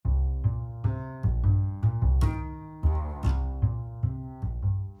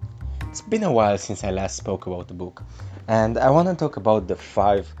It's been a while since I last spoke about the book, and I want to talk about the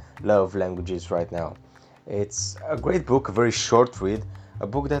five love languages right now. It's a great book, a very short read, a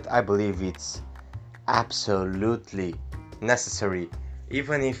book that I believe it's absolutely necessary,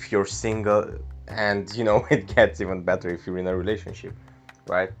 even if you're single, and it gets even better if you're in a relationship,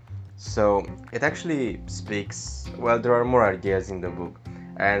 right? So it actually speaks, well, there are more ideas in the book.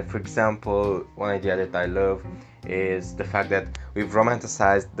 And for example, one idea that I love is the fact that we've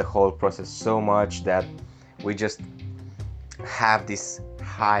romanticized the whole process so much that we just have these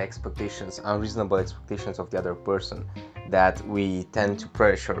high expectations, unreasonable expectations of the other person, that we tend to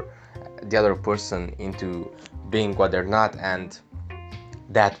pressure the other person into being what they're not, and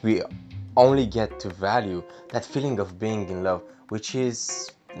that we only get to value that feeling of being in love, which is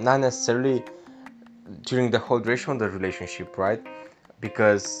not necessarily during the whole duration of the relationship, right?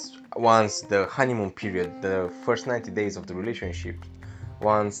 Because once the honeymoon period, the first 90 days of the relationship,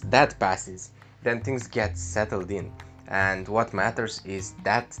 once that passes, then things get settled in. And what matters is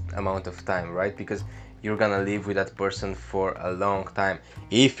that amount of time, right? Because you're gonna live with that person for a long time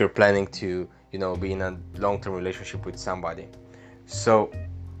if you're planning to, be in a long-term relationship with somebody. So,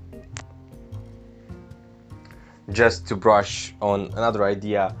 just to brush on another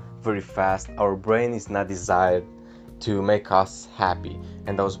idea very fast, our brain is not designed to make us happy,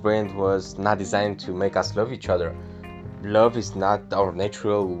 and our brain was not designed to make us love each other. Love is not our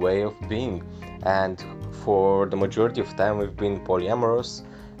natural way of being, and for the majority of time we've been polyamorous,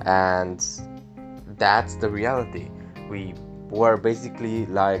 and that's the reality. We were basically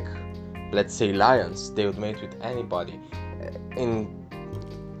like, let's say, lions. They would mate with anybody, in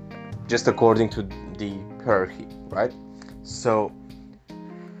just according to the hierarchy, right? So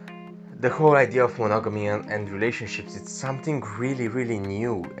the whole idea of monogamy and relationships, it's something really, really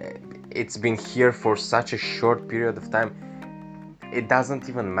new. It's been here for such a short period of time. It doesn't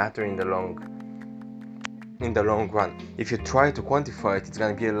even matter in the long run. If you try to quantify it, it's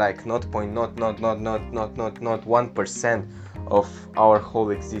gonna be like not 1% of our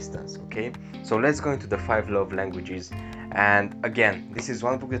whole existence. Okay, so let's go into the five love languages. And again, this is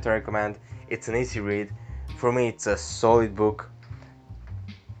one book that I recommend. It's an easy read. For me, it's a solid book,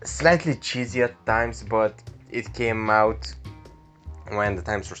 slightly cheesy at times, but it came out when the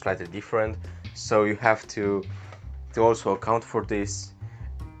times were slightly different, so you have to also account for this.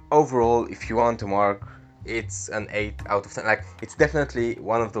 Overall, if you want to mark, it's an 8 out of 10. Like, it's definitely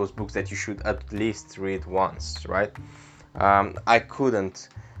one of those books that you should at least read once, right? I couldn't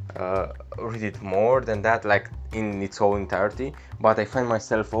read it more than that, like in its whole entirety, but I find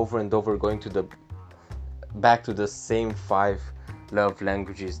myself over and over going back to the same five love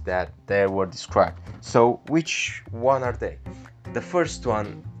languages that they were described. So which one are they? The first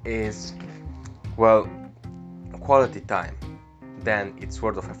one is, well, quality time. Then it's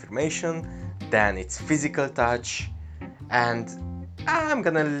word of affirmation. Then it's physical touch. And I'm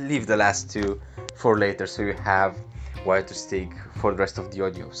gonna leave the last two for later, so you have where to stick for the rest of the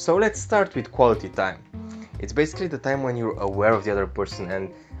audio. So let's start with quality time. It's basically the time when you're aware of the other person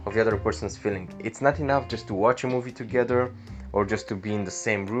and of the other person's feeling. It's not enough just to watch a movie together or just to be in the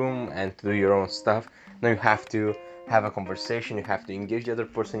same room and to do your own stuff. No, you have to have a conversation, you have to engage the other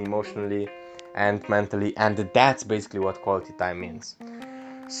person emotionally and mentally, and that's basically what quality time means.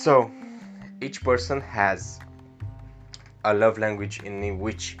 So each person has a love language in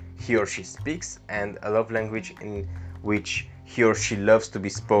which he or she speaks, and a love language in which he or she loves to be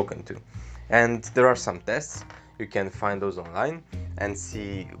spoken to. And there are some tests. You can find those online and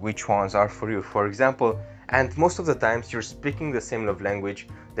see which ones are for you. For example, and most of the times you're speaking the same love language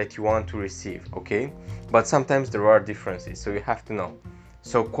that you want to receive, okay? But sometimes there are differences, so you have to know.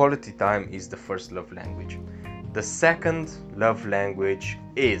 So quality time is the first love language. The second love language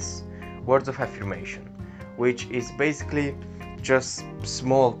is words of affirmation, which is basically just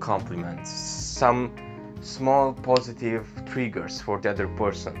small compliments, some small positive triggers for the other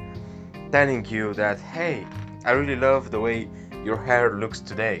person, telling you that, hey, I really love the way your hair looks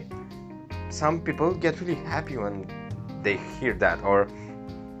today. Some people get really happy when they hear that, or,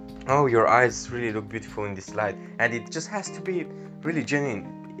 oh, your eyes really look beautiful in this light. And it just has to be really genuine.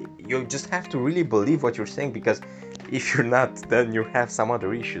 You just have to really believe what you're saying, because if you're not, then you have some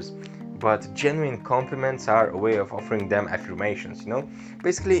other issues. But genuine compliments are a way of offering them affirmations,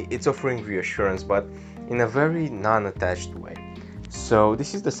 Basically, it's offering reassurance, but in a very non-attached way. So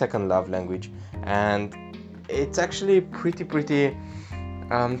this is the second love language, and it's actually pretty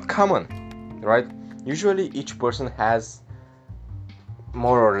common, right? Usually each person has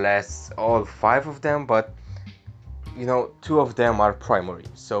more or less all five of them, but two of them are primary.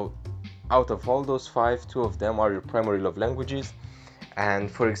 So out of all those five, two of them are your primary love languages,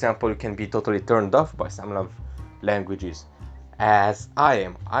 And for example, you can be totally turned off by some love languages, as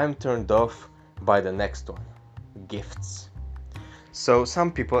I'm turned off by the next one, gifts. So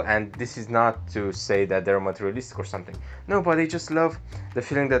some people, and this is not to say that they're materialistic or something, no, but they just love the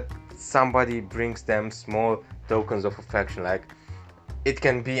feeling that somebody brings them small tokens of affection. Like, it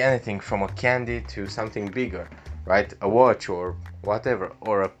can be anything from a candy to something bigger, right? A watch or whatever,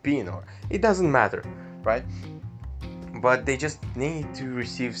 or a pin, or it doesn't matter, right? But they just need to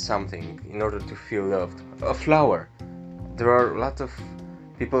receive something in order to feel loved. A flower. There are a lot of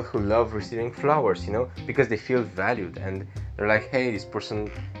people who love receiving flowers, because they feel valued, and they're like, hey, this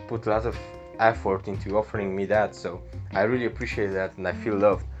person put a lot of effort into offering me that, so I really appreciate that and I feel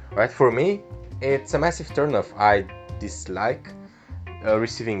loved, right? For me, it's a massive turnoff. I dislike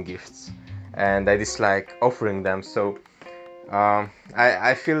receiving gifts, and I dislike offering them. So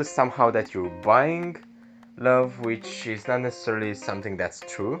I feel somehow that you're buying love, which is not necessarily something that's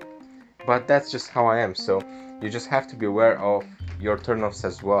true, but that's just how I am. So you just have to be aware of your turnoffs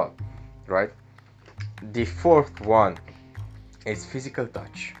as well, right? The fourth one is physical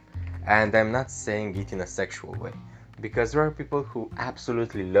touch, and I'm not saying it in a sexual way, because there are people who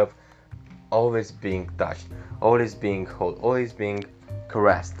absolutely love always being touched, always being held, always being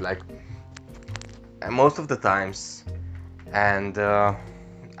caressed, like most of the times. And I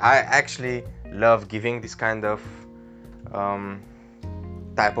actually love giving this kind of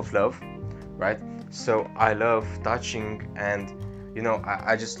type of love, right? So I love touching, and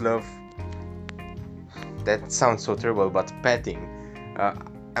I just love, that sounds so terrible, but petting.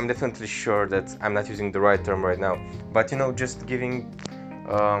 I'm definitely sure that I'm not using the right term right now, but just giving,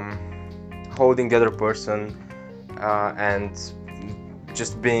 holding the other person, and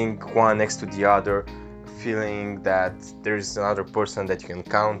just being one next to the other, feeling that there's another person that you can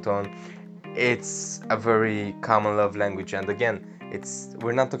count on. It's a very common love language, and again,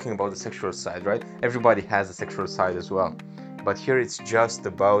 we're not talking about the sexual side, right? Everybody has a sexual side as well, but here it's just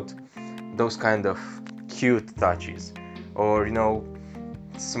about those kind of cute touches, or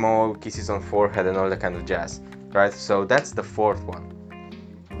small kisses on forehead and all that kind of jazz, right? So that's the fourth one.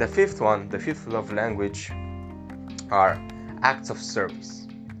 The fifth love language are acts of service.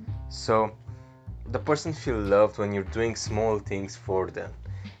 So the person feels loved when you're doing small things for them,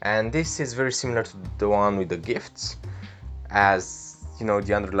 and this is very similar to the one with the gifts, as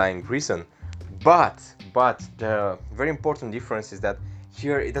the underlying reason. But the very important difference is that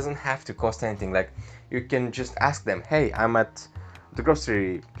here it doesn't have to cost anything. Like, you can just ask them, hey, I'm at the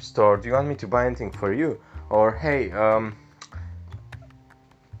grocery store, do you want me to buy anything for you? Or, hey, I'm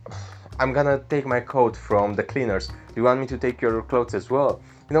gonna take my coat from the cleaners, do you want me to take your clothes as well?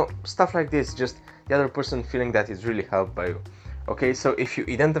 Stuff like this, just the other person feeling that is really helped by you. Okay, so if you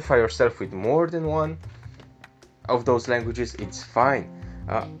identify yourself with more than one of those languages, it's fine.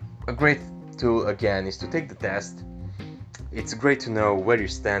 A great tool, again, is to take the test. It's great to know where you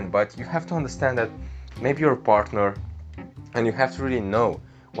stand, but you have to understand that maybe your partner, and you have to really know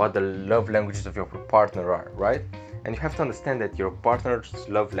what the love languages of your partner are, right? And you have to understand that your partner's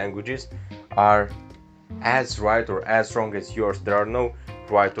love languages are as right or as wrong as yours. There are no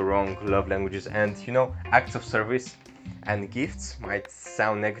right or wrong love languages, and acts of service and gifts might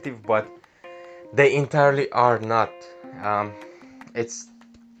sound negative, but they entirely are not. It's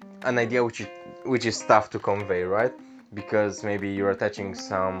an idea which is tough to convey, right? Because maybe you're attaching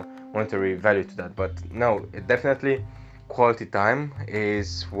some monetary value to that, but no, definitely quality time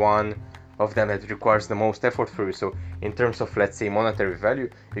is one of them that requires the most effort for you. So in terms of, let's say, monetary value,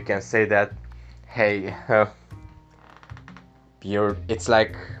 you can say that, hey, it's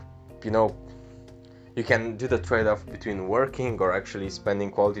like, you can do the trade-off between working or actually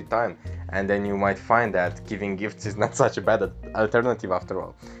spending quality time, and then you might find that giving gifts is not such a bad alternative after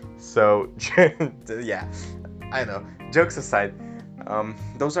all. So yeah, I know, jokes aside,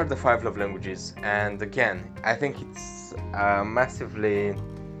 those are the 5 love languages, and again, I think it's massively,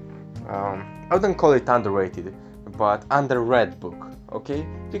 I wouldn't call it underrated, but underread book, okay?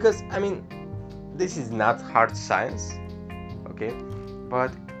 Because this is not hard science, okay?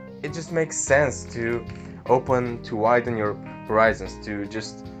 But it just makes sense to widen your horizons, to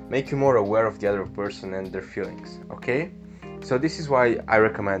just make you more aware of the other person and their feelings, okay? So this is why I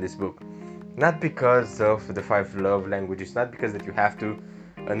recommend this book. Not because of the 5 love languages, not because that you have to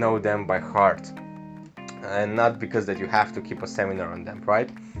know them by heart, and not because that you have to keep a seminar on them,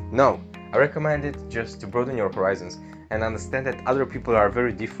 right? No, I recommend it just to broaden your horizons and understand that other people are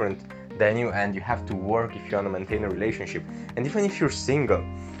very different than you, and you have to work if you want to maintain a relationship. And even if you're single,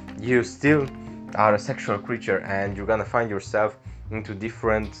 you still are a sexual creature, and you're gonna find yourself into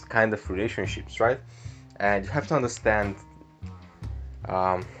different kind of relationships, right? And you have to understand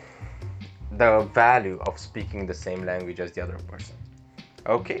um, the value of speaking the same language as the other person.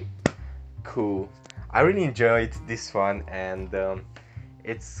 Okay, cool. I really enjoyed this one, and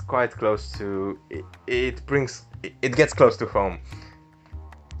it's quite close to it gets close to home.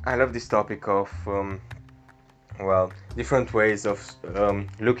 I love this topic of well, different ways of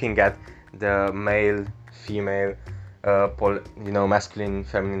looking at the male female masculine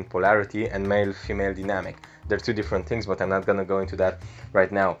feminine polarity and male female dynamic. They're two different things, but I'm not gonna go into that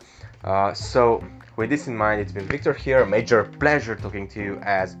right now. So with this in mind, it's been Victor here. Major pleasure talking to you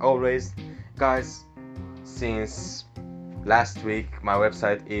as always, guys. Since last week my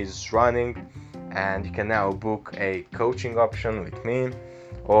website is running, and you can now book a coaching option with me,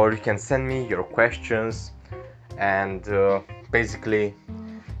 or you can send me your questions, and basically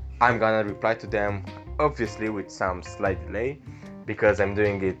I'm gonna reply to them, obviously with some slight delay, because I'm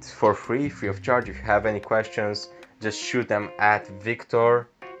doing it for free of charge. If you have any questions, just shoot them at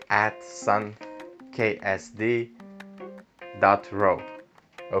victor@sunksd.ro.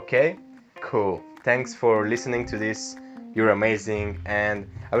 Okay, cool. Thanks for listening to this. You're amazing, and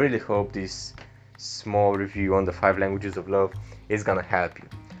I really hope this small review on the 5 languages of love is gonna help you.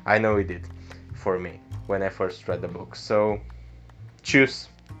 I know it did for me when I first read the book. So, tschüss.